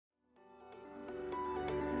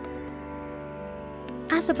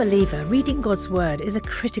As a believer, reading God's Word is a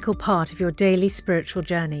critical part of your daily spiritual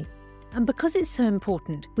journey. And because it's so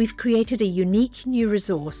important, we've created a unique new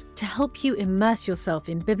resource to help you immerse yourself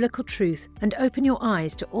in biblical truth and open your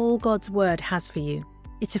eyes to all God's Word has for you.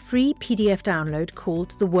 It's a free PDF download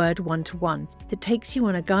called The Word 1-to-1 that takes you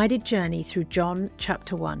on a guided journey through John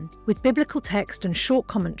chapter 1. With biblical text and short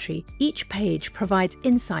commentary, each page provides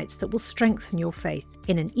insights that will strengthen your faith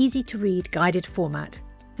in an easy-to-read guided format.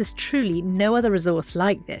 There's truly no other resource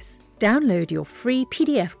like this. Download your free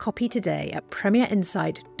PDF copy today at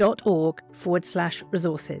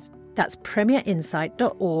premierinsight.org/resources. That's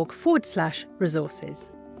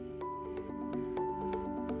premierinsight.org/resources.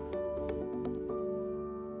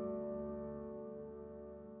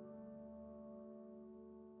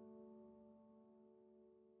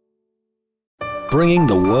 Bringing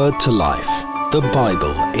the Word to life. The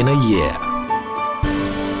Bible in a year.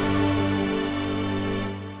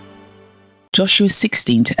 Joshua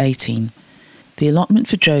 16 to 18. The allotment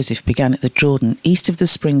for Joseph began at the Jordan, east of the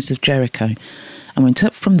springs of Jericho, and went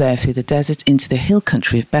up from there through the desert into the hill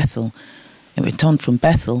country of Bethel. It went on from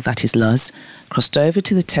Bethel, that is Luz, crossed over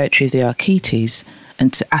to the territory of the Archetes,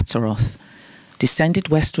 and to Ataroth, descended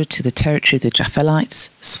westward to the territory of the Japhelites,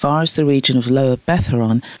 as far as the region of Lower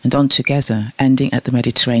Beth-horon, and on to Gezer, ending at the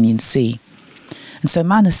Mediterranean Sea. And so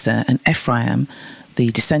Manasseh and Ephraim,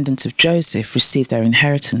 the descendants of Joseph, received their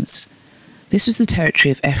inheritance. This was the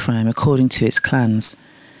territory of Ephraim according to its clans.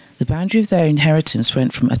 The boundary of their inheritance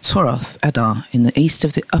went from Ataroth Adar in the east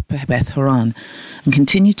of the upper Beth-horon and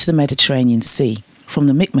continued to the Mediterranean Sea. From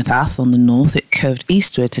the Mikmethath on the north it curved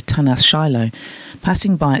eastward to Tanath Shiloh,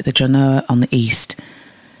 passing by at the Janoah on the east.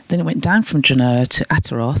 Then it went down from Janoah to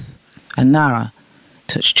Ataroth and Nara,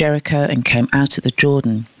 touched Jericho and came out at the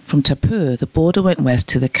Jordan. From Tapur the border went west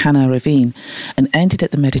to the Kana ravine and ended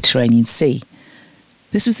at the Mediterranean Sea.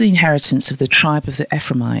 This was the inheritance of the tribe of the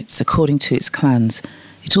Ephraimites, according to its clans.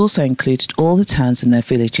 It also included all the towns and their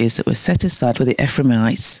villages that were set aside for the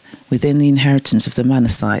Ephraimites within the inheritance of the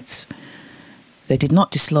Manassites. They did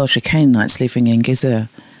not dislodge the Canaanites living in Gezer.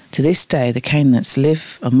 To this day the Canaanites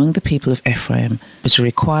live among the people of Ephraim, but are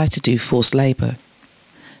required to do forced labour.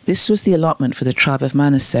 This was the allotment for the tribe of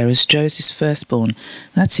Manasseh as Joseph's firstborn,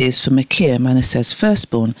 that is, for Machir, Manasseh's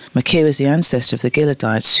firstborn. Machir was the ancestor of the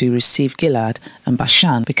Gileadites who received Gilead and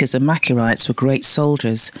Bashan because the Machirites were great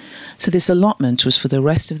soldiers. So this allotment was for the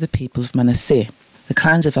rest of the people of Manasseh. The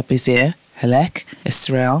clans of Abizir, Helek,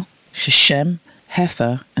 Israel, Shechem,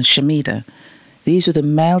 Hepher, and Shemida. These were the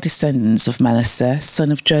male descendants of Manasseh,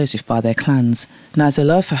 son of Joseph, by their clans. Now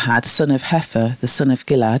Zelophehad, son of Hepher, the son of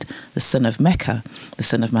Gilead, the son of Mecca, the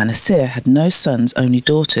son of Manasseh, had no sons, only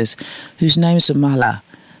daughters, whose names were Mahlah,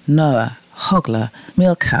 Noah, Hoglah,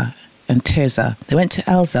 Milcah, and Tirzah. They went to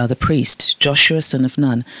Elzah the priest, Joshua son of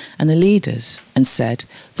Nun, and the leaders, and said,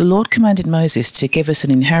 "The Lord commanded Moses to give us an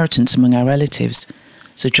inheritance among our relatives."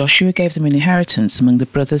 So Joshua gave them an inheritance among the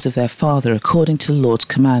brothers of their father, according to the Lord's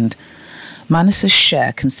command. Manasseh's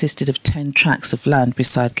share consisted of 10 tracts of land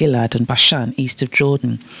beside Gilead and Bashan, east of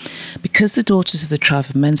Jordan, because the daughters of the tribe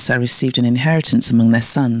of Manasseh received an inheritance among their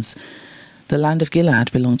sons. The land of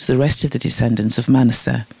Gilead belonged to the rest of the descendants of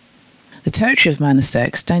Manasseh. The territory of Manasseh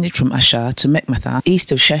extended from Asher to Mikmethath,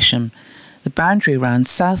 east of Shechem. The boundary ran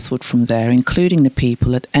southward from there, including the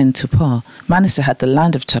people at En-Tapor. Manasseh had the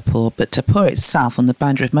land of Tapor, but Tapor itself on the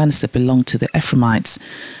boundary of Manasseh belonged to the Ephraimites.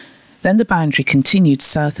 Then the boundary continued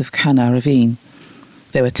south of Kana ravine.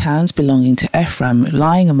 There were towns belonging to Ephraim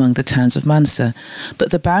lying among the towns of Manasseh, but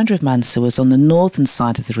the boundary of Manasseh was on the northern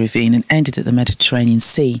side of the ravine and ended at the Mediterranean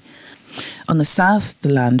Sea. On the south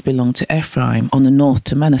the land belonged to Ephraim, on the north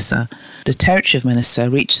to Manasseh. The territory of Manasseh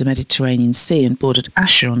reached the Mediterranean Sea and bordered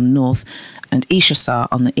Asher on the north and Issachar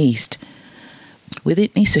on the east. Within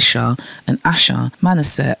Issachar and Asher,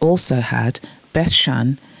 Manasseh also had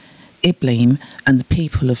Bethshan, Ibleam, and the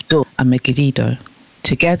people of Dor and Megiddo,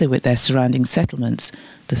 together with their surrounding settlements.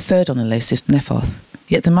 The third on the list is Nephoth.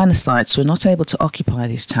 Yet the Manassites were not able to occupy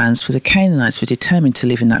these towns, for the Canaanites were determined to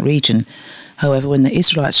live in that region. However, when the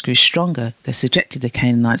Israelites grew stronger, they subjected the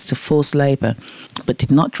Canaanites to forced labour, but did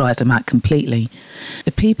not drive them out completely.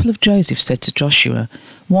 The people of Joseph said to Joshua,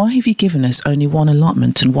 "Why have you given us only one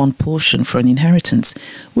allotment and one portion for an inheritance?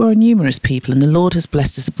 We are a numerous people, and the Lord has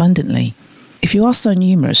blessed us abundantly." "If you are so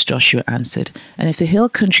numerous," Joshua answered, "and if the hill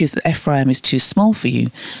country of Ephraim is too small for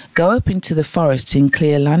you, go up into the forest and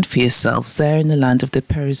clear land for yourselves there in the land of the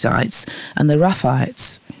Perizzites and the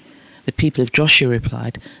Rephaites." The people of Joshua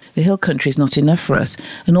replied, "The hill country is not enough for us,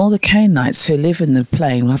 and all the Canaanites who live in the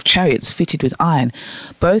plain will have chariots fitted with iron,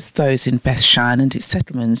 both those in Bethshan and its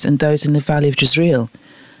settlements and those in the valley of Jezreel."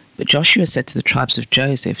 But Joshua said to the tribes of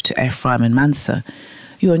Joseph, to Ephraim and Manasseh,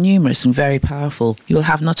 You are numerous and very powerful. You will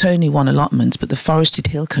have not only one allotment, but the forested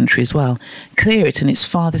hill country as well. Clear it, and its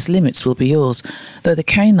farthest limits will be yours. Though the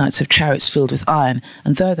Canaanites have chariots filled with iron,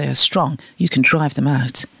 and though they are strong, you can drive them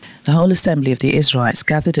out. The whole assembly of the Israelites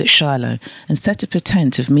gathered at Shiloh and set up a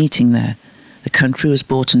tent of meeting there. The country was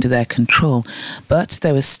brought under their control, but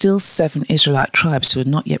there were still 7 Israelite tribes who had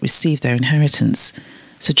not yet received their inheritance.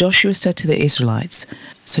 So Joshua said to the Israelites,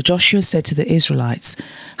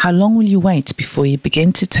 "How long will you wait before you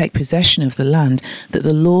begin to take possession of the land that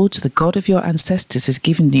the Lord, the God of your ancestors, has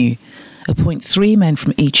given you? Appoint 3 men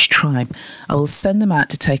from each tribe. I will send them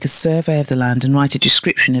out to take a survey of the land and write a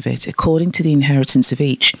description of it according to the inheritance of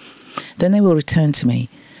each. Then they will return to me.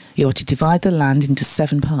 You are to divide the land into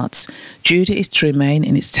 7 parts. Judah is to remain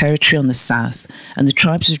in its territory on the south, and the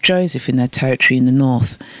tribes of Joseph in their territory in the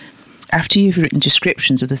north. After you've written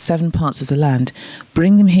descriptions of the 7 parts of the land,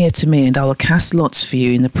 bring them here to me, and I will cast lots for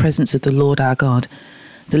you in the presence of the Lord our God.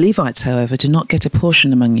 The Levites, however, do not get a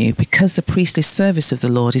portion among you, because the priestly service of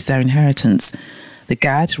the Lord is their inheritance. The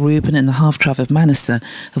Gad, Reuben, and the half-tribe of Manasseh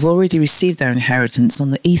have already received their inheritance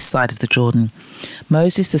on the east side of the Jordan.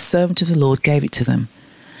 Moses, the servant of the Lord, gave it to them."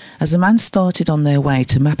 As the men started on their way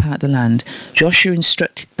to map out the land, Joshua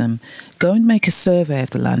instructed them, "Go and make a survey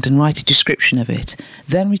of the land and write a description of it.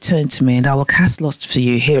 Then return to me, and I will cast lots for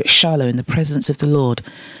you here at Shiloh in the presence of the Lord."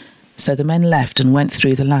 So the men left and went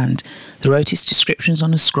through the land. They wrote its descriptions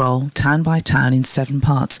on a scroll, town by town, in 7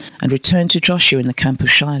 parts, and returned to Joshua in the camp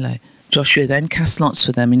of Shiloh. Joshua then cast lots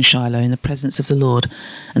for them in Shiloh in the presence of the Lord,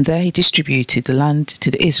 and there he distributed the land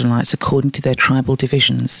to the Israelites according to their tribal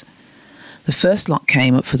divisions. The first lot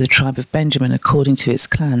came up for the tribe of Benjamin according to its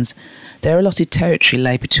clans. Their allotted territory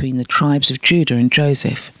lay between the tribes of Judah and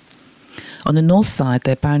Joseph. On the north side,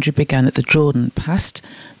 their boundary began at the Jordan, passed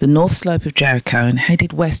the north slope of Jericho, and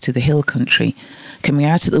headed west to the hill country, coming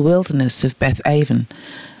out at the wilderness of Beth Aven.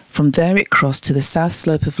 From there it crossed to the south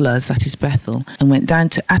slope of Luz, that is Bethel, and went down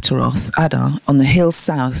to Ataroth Adar on the hill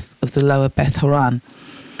south of the lower Beth Horon.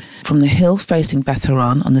 From the hill facing Beth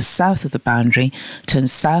Horon on the south of the boundary,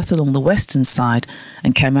 turned south along the western side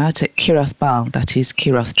and came out at Kirath Baal, that is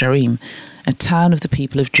Kirath Jearim, a town of the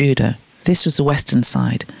people of Judah. This was the western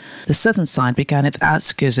side. The southern side began at the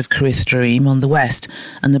outskirts of Kirath Jearim on the west,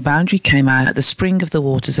 and the boundary came out at the spring of the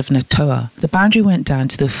waters of Netoah. The boundary went down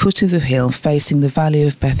to the foot of the hill facing the valley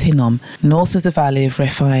of Beth Hinnom, north of the valley of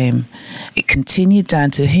Rephaim. It continued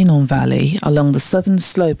down to the Hinnom Valley along the southern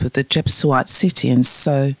slope of the Jebusite city, and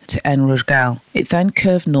so to En Rogel. It then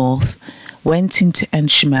curved north, went into En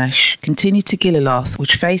Shemesh, continued to Gililoth,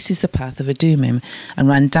 which faces the path of Adumim, and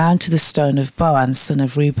ran down to the stone of Boan, son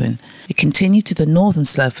of Reuben. It continued to the northern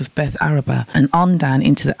slope of Beth Arabah, and on down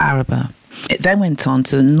into the Arabah. It then went on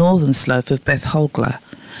to the northern slope of Beth Hoglah,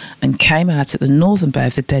 and came out at the northern bay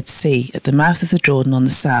of the Dead Sea, at the mouth of the Jordan on the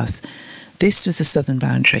south. This was the southern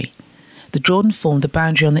boundary. The Jordan formed the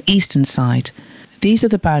boundary on the eastern side. These are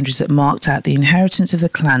the boundaries that marked out the inheritance of the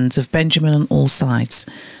clans of Benjamin on all sides.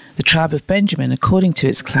 The tribe of Benjamin, according to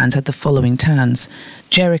its clans, had the following towns: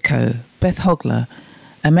 Jericho, Beth Hoglah,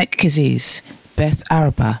 Emek Keziz, Beth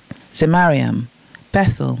Arabah, Zemariam,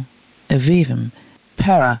 Bethel, Avivim,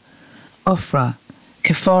 Pera, Ophrah,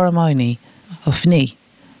 Kephoramoni, Ophni,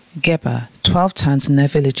 Geba, 12 towns and their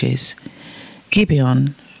villages,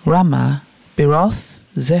 Gibeon, Ramah, Beroth,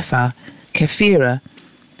 Zephath, Kephirah,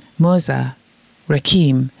 Moza,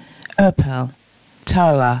 Rekem, Erpel,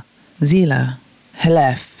 Tarlah, Zillah,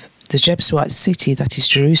 Heleph, the Jebusite city, that is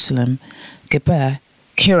Jerusalem, Geber,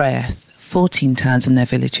 Kiriath, 14 towns and their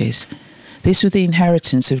villages. This was the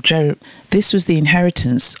inheritance of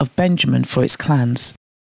Benjamin for its clans.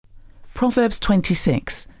 Proverbs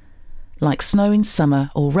 26. Like snow in summer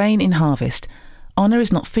or rain in harvest, honour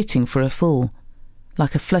is not fitting for a fool.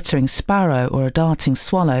 Like a fluttering sparrow or a darting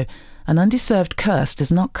swallow, an undeserved curse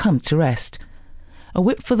does not come to rest. A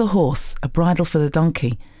whip for the horse, a bridle for the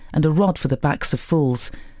donkey, and a rod for the backs of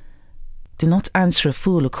fools. Do not answer a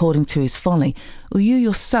fool according to his folly, or you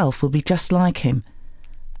yourself will be just like him.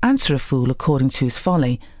 Answer a fool according to his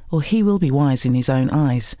folly, or he will be wise in his own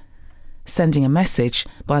eyes. Sending a message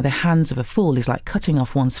by the hands of a fool is like cutting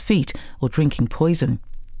off one's feet or drinking poison.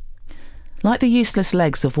 Like the useless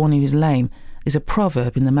legs of one who is lame is a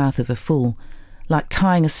proverb in the mouth of a fool. Like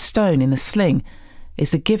tying a stone in a sling is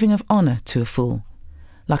the giving of honour to a fool.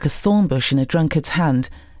 Like a thorn bush in a drunkard's hand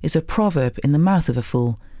is a proverb in the mouth of a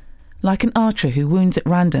fool. Like an archer who wounds at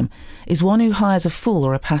random is one who hires a fool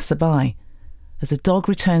or a passer-by. As a dog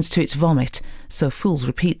returns to its vomit, so fools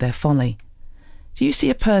repeat their folly. Do you see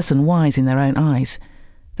a person wise in their own eyes?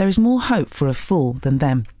 There is more hope for a fool than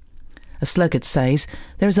them. A sluggard says,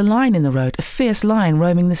 "There is a lion in the road, a fierce lion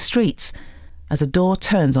roaming the streets." As a door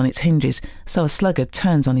turns on its hinges, so a sluggard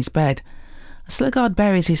turns on his bed. A sluggard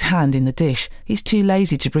buries his hand in the dish. He's too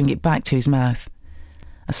lazy to bring it back to his mouth.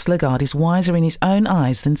 A sluggard is wiser in his own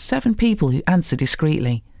eyes than 7 people who answer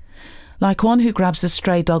discreetly. Like one who grabs a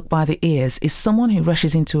stray dog by the ears is someone who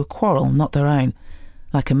rushes into a quarrel not their own.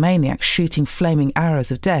 Like a maniac shooting flaming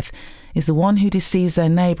arrows of death is the one who deceives their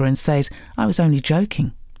neighbour and says, "I was only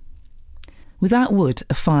joking." Without wood,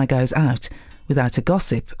 a fire goes out. Without a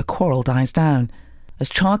gossip, a quarrel dies down. As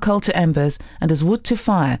charcoal to embers and as wood to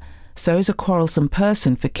fire, so is a quarrelsome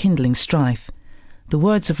person for kindling strife. The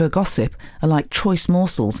words of a gossip are like choice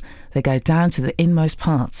morsels, they go down to the inmost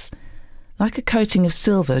parts. Like a coating of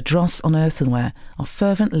silver dross on earthenware are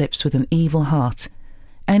fervent lips with an evil heart.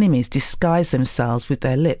 Enemies disguise themselves with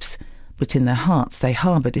their lips, but in their hearts they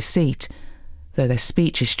harbour deceit. Though their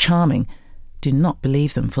speech is charming, do not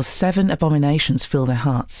believe them, for 7 abominations fill their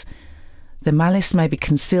hearts. Their malice may be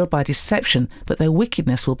concealed by deception, but their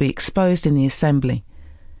wickedness will be exposed in the assembly.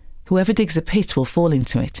 Whoever digs a pit will fall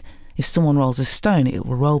into it. If someone rolls a stone, it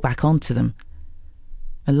will roll back onto them.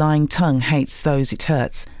 A lying tongue hates those it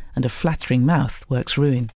hurts, and a flattering mouth works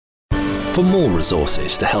ruin. For more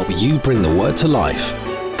resources to help you bring the word to life,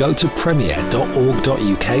 go to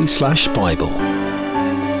premier.org.uk/Bible.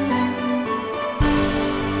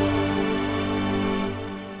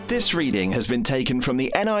 This reading has been taken from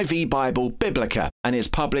the NIV Bible Biblica and is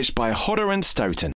published by Hodder and Stoughton.